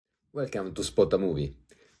Welcome to Spot a Movie.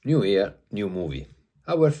 New year, new movie.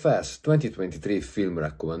 Our first 2023 film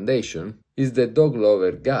recommendation is The Dog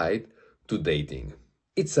Lover Guide to Dating.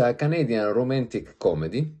 It's a Canadian romantic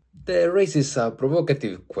comedy that raises a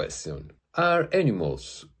provocative question. Are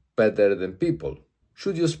animals better than people?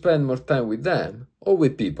 Should you spend more time with them or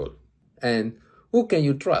with people? And who can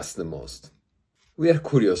you trust the most? We are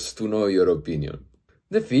curious to know your opinion.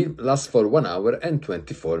 The film lasts for 1 hour and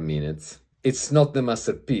 24 minutes. It's not the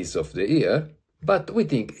masterpiece of the year, but we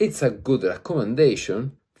think it's a good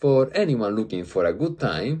recommendation for anyone looking for a good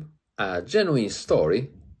time, a genuine story,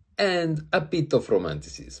 and a bit of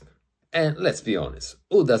romanticism. And let's be honest,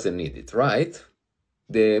 who doesn't need it, right?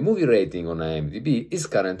 The movie rating on IMDb is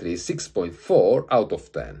currently 6.4 out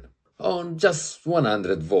of 10, on just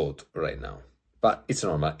 100 votes right now. But it's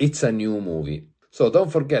normal, it's a new movie, so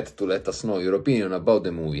don't forget to let us know your opinion about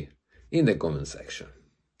the movie in the comment section.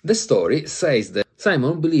 The story says that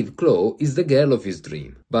Simon believes Chloe is the girl of his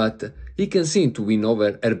dream, but he can seem to win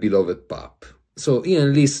over her beloved pup. So he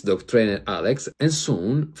enlists dog trainer Alex and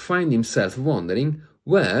soon finds himself wondering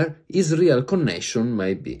where his real connection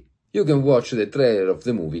might be. You can watch the trailer of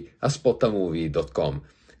the movie at spotamovie.com,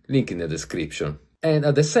 link in the description. And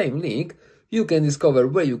at the same link, you can discover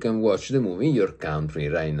where you can watch the movie in your country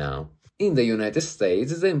right now. In the United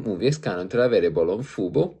States, the movie is currently available on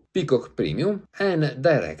Fubo, Peacock Premium and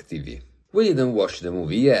DirecTV. We didn't watch the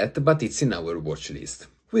movie yet, but it's in our watch list.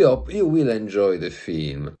 We hope you will enjoy the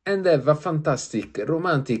film and have a fantastic,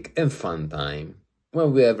 romantic and fun time.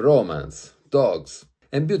 When we have romance, dogs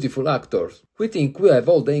and beautiful actors, we think we have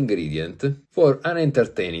all the ingredients for an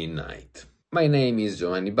entertaining night. My name is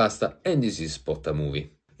Giovanni Basta and this is Spot a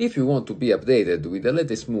Movie. If you want to be updated with the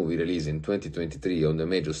latest movie released in 2023 on the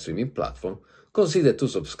major streaming platform, consider to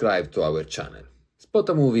subscribe to our channel. Spot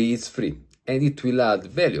a Movie is free and it will add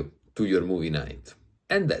value to your movie night.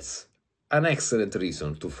 And that's an excellent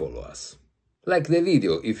reason to follow us. Like the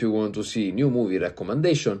video if you want to see new movie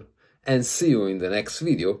recommendation and see you in the next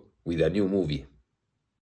video with a new movie.